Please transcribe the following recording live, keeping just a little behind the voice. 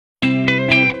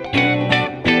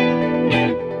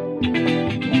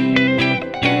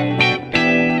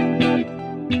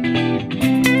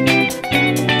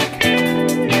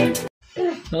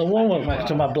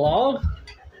to my blog.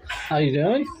 How you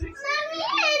doing?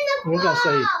 We're gonna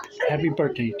say happy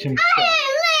birthday to Michelle.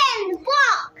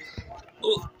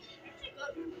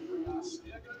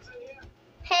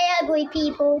 Hey, ugly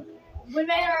people. We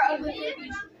made our ugly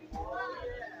babies.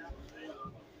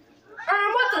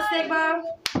 What's a Sigma?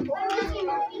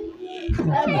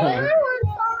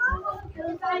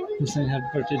 You saying happy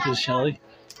birthday to Shelly?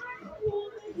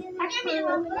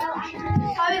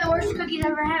 Probably the worst cookies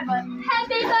I've ever had, but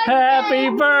Happy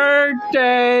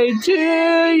birthday to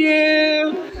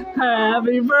you.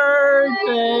 Happy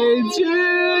birthday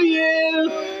to you.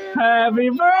 Happy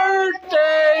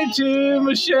birthday to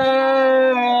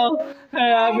Michelle.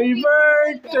 Happy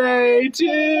birthday to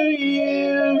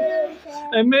you.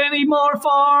 And many more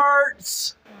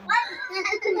farts.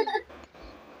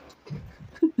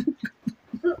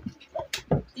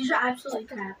 these are absolutely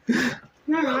crap.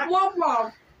 Womp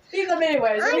womp. Eat them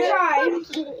anyways. You're gonna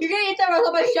eat them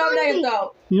until I shove it in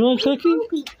though. You want a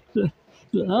cookie?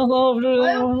 I'll go over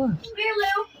there. Here,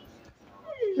 Lou.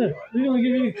 Here, we're gonna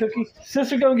give you a cookie.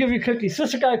 Sister gonna give you a cookie.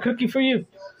 Sister got a cookie for you.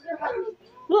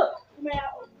 Look.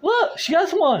 Look, she got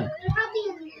one. You said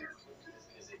you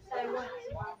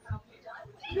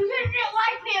didn't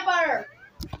like peanut butter.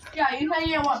 Yeah, you said you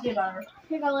didn't want peanut butter.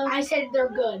 I said they're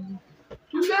good.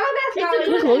 No, that's not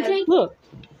Look, look.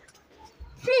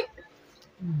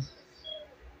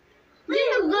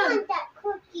 I want that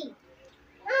cookie.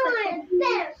 I want a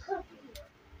better cookie.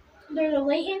 There's a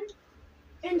Layton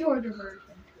and Georgia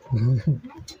version.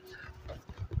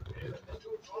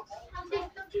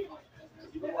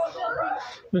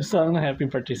 We're singing a happy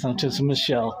birthday song to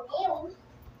Michelle.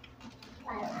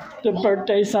 The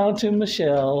birthday song to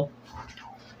Michelle.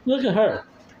 Look at her.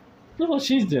 Look what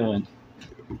she's doing.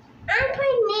 I'm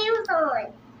putting nails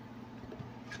on.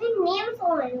 Putting nails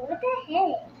on. What the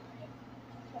heck?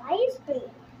 Why is it?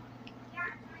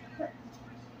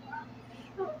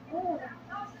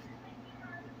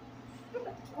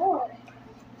 Oh,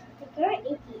 you're an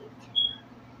idiot.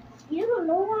 You don't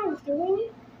know what I'm doing?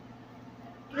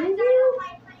 Do you?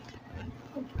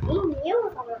 I'm putting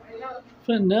nails on right now.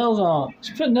 Put nails on.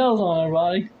 She put nails on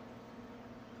everybody.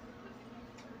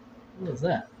 What is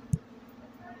that?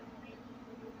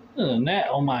 There's a gnat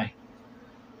on my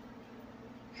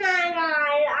Hi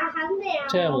guys, I have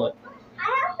nails. tablet. I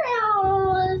have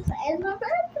nails. And the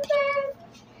birthday.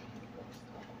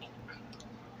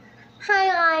 Hi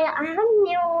guys, I have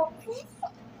nails.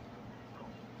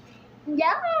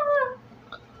 Yeah.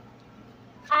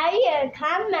 I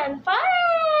come and fire.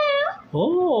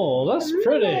 Oh, that's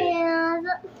pretty.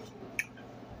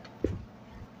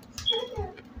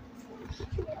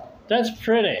 That's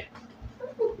pretty.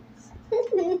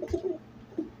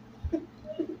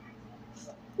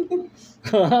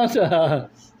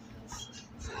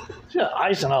 She got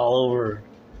icing all over her.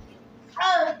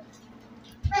 Oh.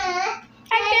 Hey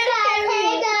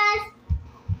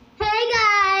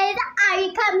guys,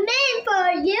 I come in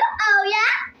for you. Oh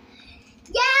yeah,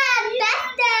 yeah,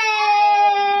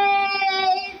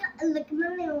 birthdays. Look at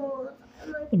my nails.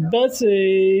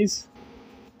 Betsy's.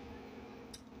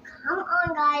 Come on,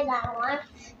 guys, I want to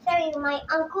show you my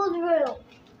uncle's room.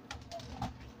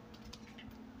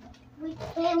 We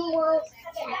can was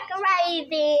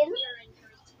decorating.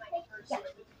 Yeah.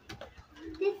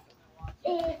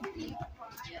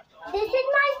 This is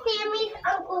my family's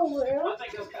uncle's room.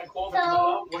 So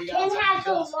it has a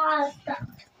lot of stuff.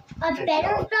 A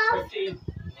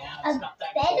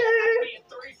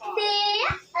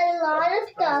lot of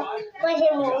stuff, but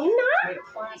it will not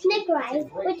Nikolai,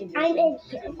 which I'm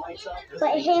into.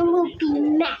 But him will be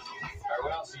mad.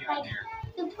 Like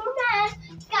super mad.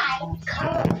 Guys, come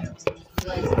on.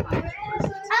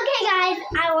 Okay, guys,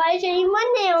 I want to show you my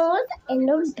nails in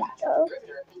the bedroom.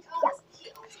 Yeah.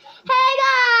 Hey,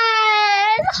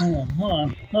 guys!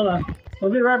 Hold on.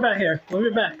 We'll be right back here. We'll be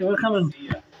back. We're coming.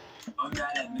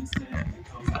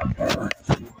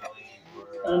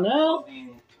 And now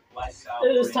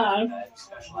it is time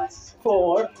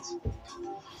for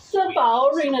the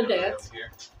ballerina dance.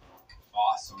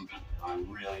 Awesome. I'm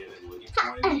really looking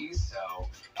forward to these. So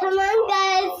come on,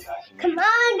 guys. Come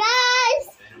on, guys.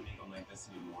 They don't make them like this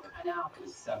anymore. I know.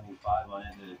 There's 75 on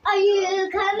it. Are you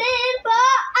coming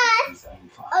for us?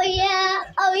 75. Oh, yeah.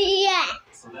 Oh, yeah.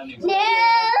 So that means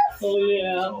Yes. Oh,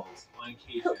 yeah. on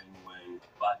occasion when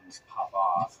buttons pop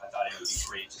off, I thought it would be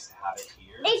great just to have it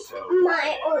here. It's So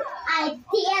my own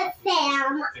idea,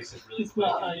 Sam. fix it really It's quick.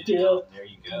 my and idea. there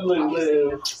you go.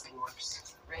 Lulu.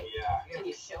 Yeah. Can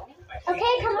you show me?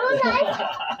 Okay, come on, guys.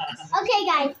 Okay,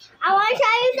 guys. I want to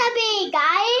show you something,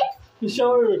 guys.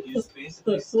 Show her. Use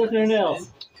basically Look at her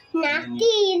nails. Not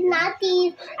these, not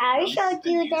these. I already showed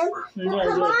you them. Her nails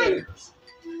Come right on. there.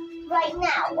 right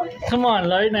now. Come on,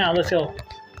 right now. Let's go. Go.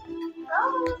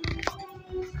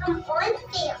 Come on,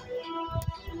 Sam.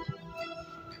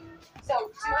 So,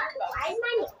 Why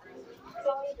money?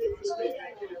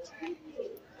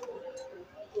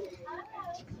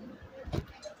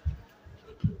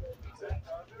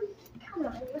 Come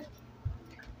on.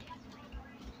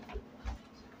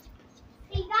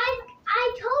 See, guys,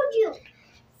 I told you.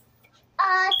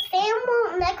 Sam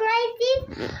won't memorize these.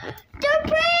 They're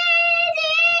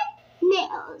pretty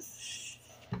nails.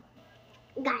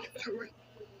 Guys, come on.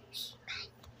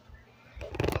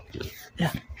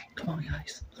 Yeah. Come on,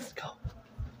 guys. Let's go.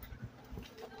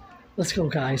 Let's go,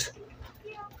 guys.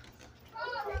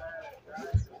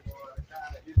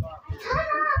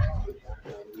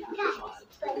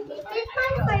 This is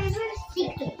my favorite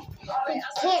secret. I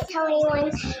can't tell anyone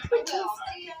which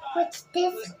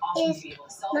this is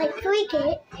my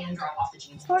secret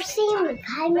for Sam.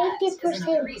 I made it for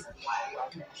Sam.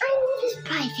 I'm just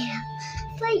private,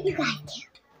 but you guys can't.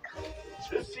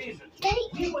 Guys, stay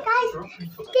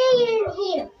in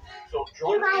here.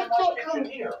 You guys can't come.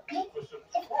 Okay? It's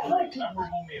important.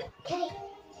 Okay?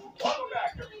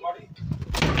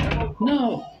 No.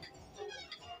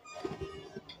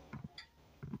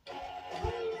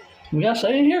 We gotta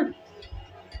stay in here.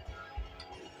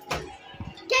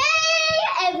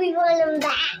 Hey everyone, I'm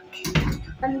back.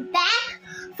 I'm back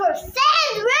for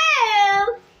Sam's room.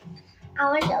 I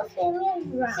want to go Sam's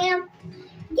room. Sam,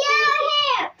 get out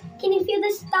here. Can you feel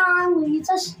the Stanley? It's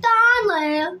a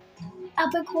Stanley.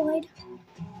 Epic Void.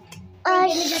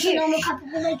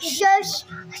 Shush,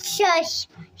 shush,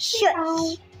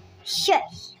 shush,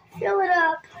 shush. Fill it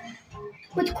up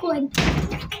with Kool-Aid.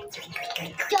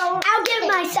 I'll give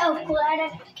myself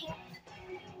Kool-Aid.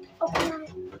 Open it.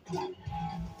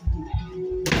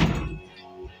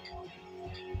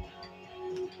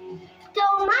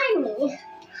 Don't mind me,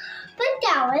 but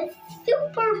that was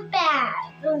super bad.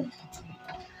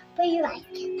 But you like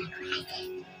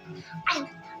it. I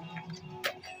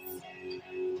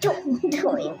don't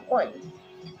do it once.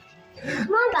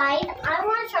 Come on, guys. I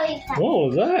want to show you something. What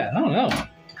was that? I don't know.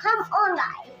 Come on,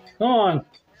 guys. Come on.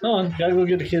 Come on. Gotta go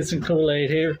get the kids some Kool-Aid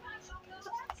here.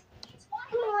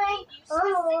 Come on.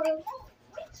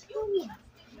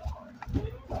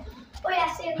 Oh,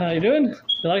 yeah, Sam. How you doing? If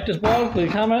you like this vlog,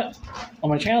 please comment on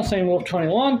my channel,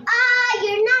 SamWolf21.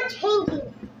 You're not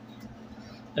changing.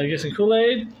 Gotta get some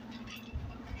Kool-Aid.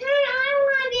 Hey, I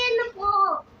want to be in the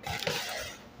ball.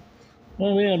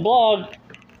 Want to be in a blog?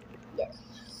 Yes.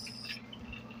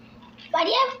 Why do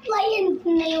you have playing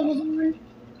nails on?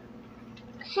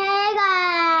 Hey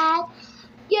guys,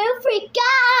 you freak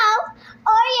out.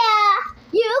 Oh yeah,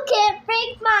 you can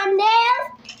freak my nails.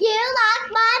 You like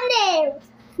my nails.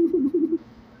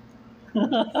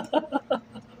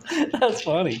 That's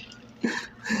funny.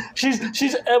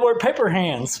 She's Edward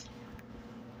Paperhands.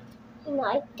 No,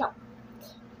 I don't.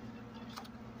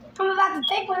 I'm about to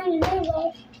take one of your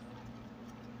nails.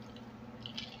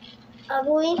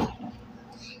 Ugly.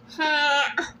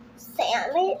 Sam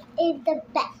is the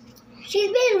best.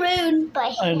 She's being rude,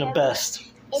 but I'm the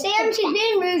best. Sam, she's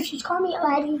being rude. She's calling me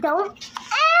ugly. Don't.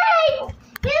 Hey!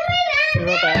 Give me You're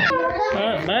that back. All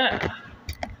right, Matt.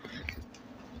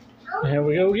 Here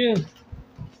we go again.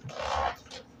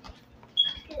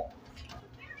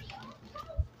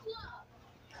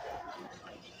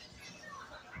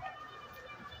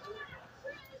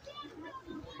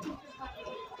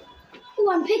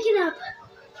 Oh, I'm picking up.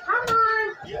 Come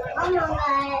on. Come on,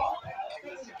 guys.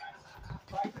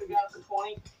 I could have got it for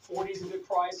 20. 40 is a good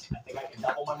price. I think I can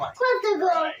double my money. Close the door.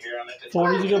 Right here, I'm at the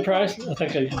 40 is a good price. I think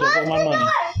I can double my money.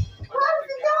 Close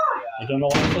the door. I don't know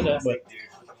why I said that, but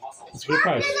it's a good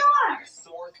price. Lock the door.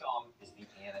 Sore thumb is the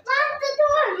anatomy. Lock the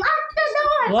door. Lock the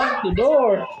door. Lock the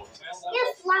door.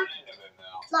 Yes, lock.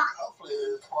 Lock. Hopefully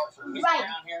there's parts are Right.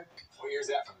 around here. What year is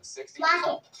that from? The 60s? Lock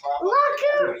it. Probably. Lock it.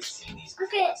 Everybody's seen these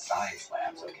Okay. science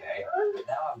labs, okay? But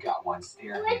now I've got one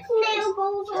staring Which me in the face. nail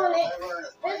goes on it?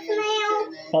 This nail.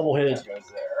 Bubblehead. That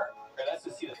goes there. Okay, let's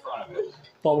just see the front of it.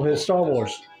 Bubblehead Star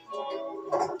Wars.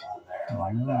 There,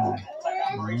 like that. It's like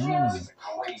I'm pretty sure this is a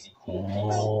crazy cool piece.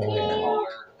 Oh. The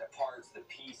color, the parts, the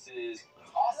pieces.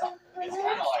 Awesome. It's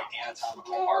kind of like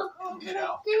anatomical art, you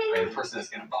know? I mean, the person that's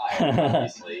going to buy it,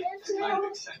 obviously, is kind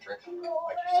of eccentric,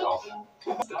 like yourself.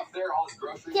 Stuff there, all his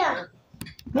groceries Yeah. there.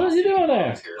 What is he doing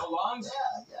there? The lungs?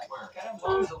 Where? What kind of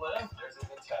lungs to live? There's his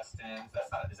intestines. That's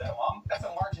not, is that a lung? That's a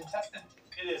large intestine.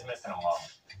 It is missing a lung.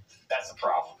 That's the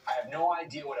problem. I have no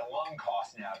idea what a lung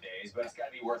costs nowadays, but it's got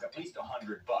to be worth at least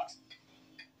 $100.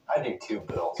 I do 2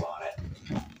 bills on it.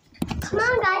 Come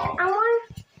on, guys. I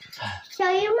want show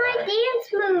you my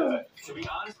dance move. To be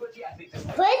honest with you, I think this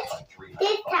Put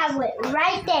this tablet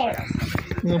right there.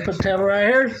 I'm gonna put the tablet right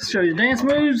here. Show you dance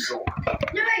moves. Look,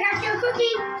 I got you a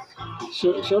cookie.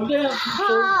 Show dance.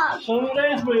 Show the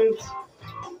dance moves.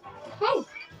 Hey.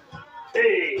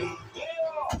 Hey,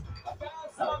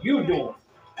 how you doing?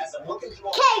 As I'm looking through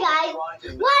all Okay, guys.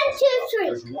 1, 2, 3.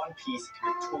 there's one piece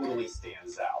that totally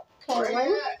stands out. Okay,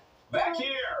 1. Back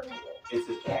here, it's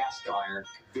a cast iron,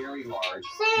 very large.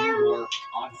 Sam. You work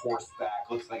on horseback.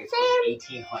 Looks like it's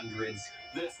from the 1800s.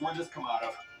 This, where'd this come out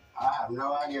of? I have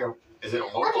no idea. Is it a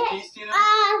local Okay. piece, do you know?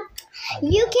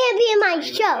 You can't be in my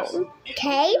show,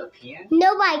 okay? European?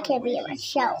 Nobody can be in my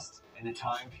show. In the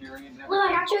time period. Look,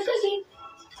 I got you a cookie.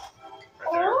 Right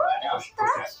there. Oh, Okay.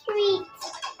 that's sweet.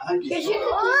 I think Here's you your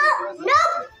Oh,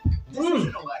 no. This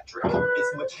isn't electric.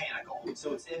 It's mechanical.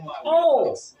 So it's in my Oh.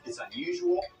 wheelhouse. It's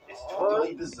unusual. It's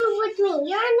totally bizarre. Move with me.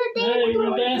 You're in the Hey, dance you move.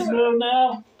 gonna dance move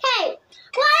now? Hey, 1,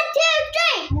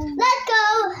 2, 3. Let's go.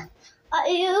 Are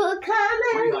you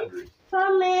coming 300.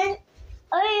 for me?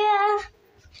 Oh, yeah.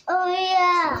 Oh,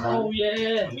 yeah. Oh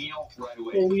yeah. Meal right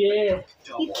away. Oh yeah.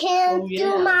 Double. You can't Oh, do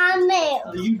yeah. my How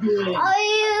nails. you doing? Are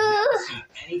you? Never seen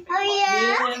anything Oh, like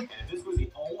yeah. this. And if this was the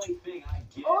only thing I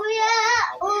get, Oh,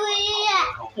 yeah. Oh,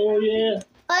 yeah. Oh yeah.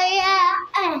 Oh,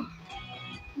 yeah.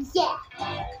 Yeah.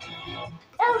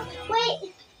 Oh,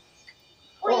 wait.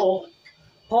 Wait. Oh.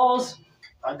 Pause.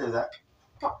 I do that.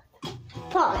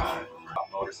 Pause.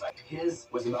 About motorcycle. His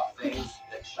was about things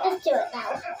that shot. Let's do it now.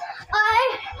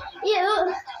 Are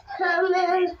you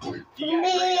coming for me?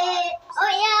 Oh, Oh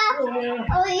yeah. yeah.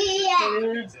 Oh, yeah.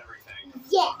 Yeah. Means everything.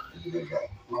 Yeah. You do that.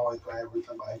 I'm always glad when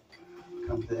somebody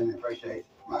comes in and appreciates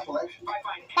my collection. If I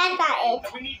find That's not it. anything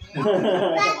that we need more of,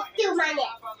 Let's do my next.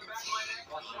 on the back of my neck,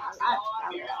 well, it's all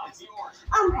out here. It's yours.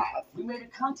 Pause. We made a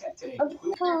contact today. Pause.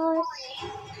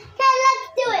 Okay, let's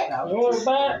do it. We're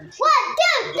back. 1,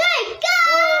 2, 3, go!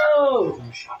 Whoa.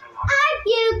 Are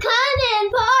you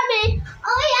coming for me?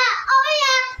 Oh, yeah. Oh,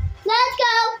 yeah. Let's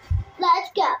go. Let's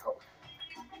go.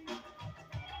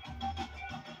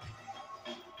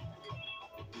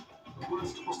 The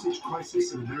worst hostage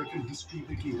crisis in American history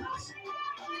begins.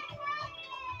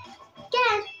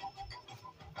 Again.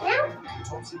 Now. The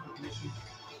top secret mission: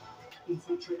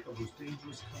 infiltrate the most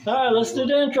dangerous country. All right, let's do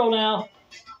the intro now.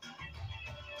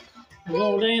 We're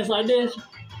gonna dance like this.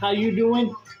 How you doing?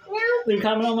 Now. Leave a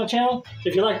comment on my channel.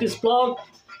 If you like this vlog,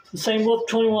 the same Wolf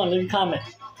 21. Leave a comment.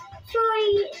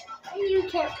 Sorry. You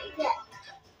can't do that.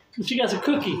 She got a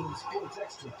cookie. Sports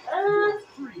Extra.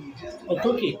 Free Disney A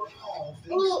cookie. all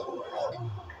things sports.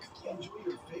 Enjoy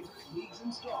your favorite leagues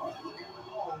and stars.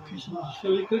 Always live, Show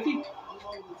you a cookie. along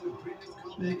with the greatest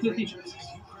Show you a comedy cookie. franchises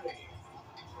you crave.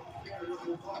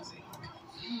 Variable Foxy.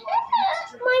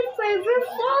 My favorite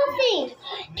flossing.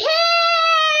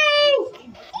 Pink!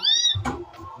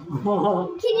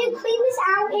 Can you clean this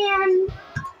out and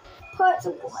put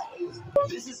some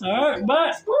All right,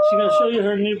 but she's gonna show you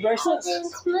her new bracelets.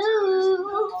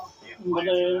 glue?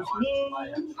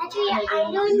 Actually,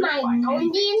 I'm doing my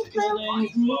own dance move.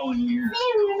 They're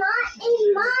not in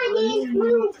my dance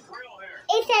move.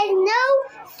 It says no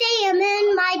Sam in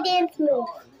my dance move.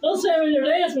 Don't say I'm in your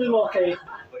dance move, okay?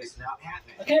 But it's not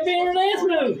happening. I can't be in your dance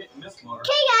move. Okay,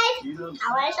 guys. I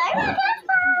want to start my dance move.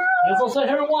 Guess I'll sit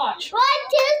here and watch. 1,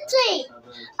 2, 3.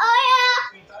 Oh,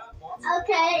 yeah.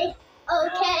 Okay.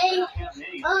 Okay.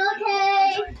 Okay.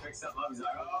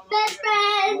 Best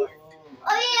friend.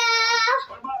 Oh,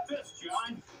 yeah. What about this,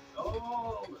 John?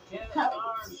 Oh,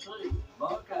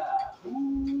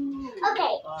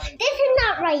 Okay. This is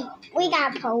not right. We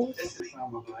got pose.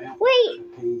 Some of them. Wait.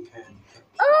 He had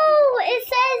Oh, it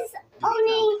says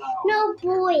only no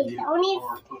boys. Only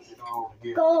put it all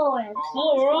together. girls.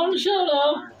 Oh, we're on the show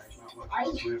now. It's not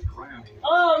much left around here.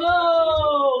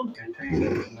 Oh no! And Tina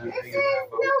was It nothing says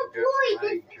about no what the boys.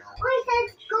 Dutch It made, only says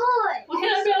girls. We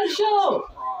can't be on the show.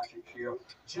 project here.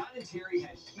 John and Terry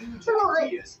had huge Come on.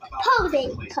 ideas about Pose what it.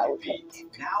 the place Pose could be. it.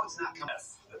 Now it's not coming.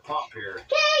 The pump here.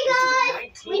 Okay,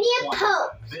 guys. We need a pose.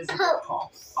 Visitor Pose.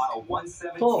 pump. Model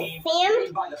 117. Sam,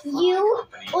 made by the Ford you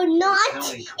Company. are not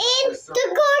Selling in the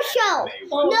girl show.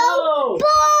 Oh No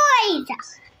boys.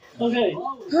 no! Okay,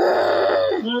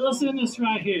 now let's do this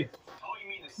right here. Oh, you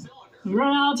mean the cylinder? We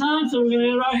run out of time, so we're gonna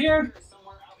end it right here.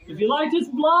 Somewhere out here. If you like this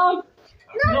vlog, No,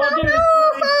 you know no, what no. to do. I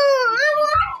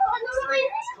want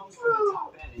Gas comes from the to.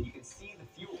 top end, and you can see the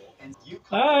fuel. And you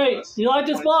Alright, you like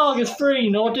this vlog, it's free,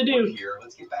 you know what to do. Here,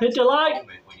 let's get back Hit to the like,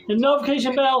 moment when you the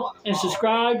notification bell, and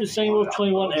subscribe to St. Wolf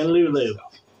 21 and Lulu.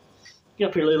 Get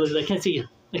up here, Lulu, they can't see you.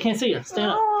 They can't see you,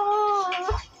 stand up.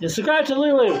 And subscribe to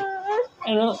Lulu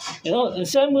and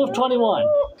St. Wolf 21.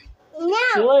 See you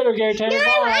Now, later, Gary Tanner, now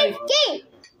bye. I think.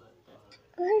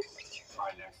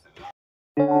 Probably next to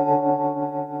nothing.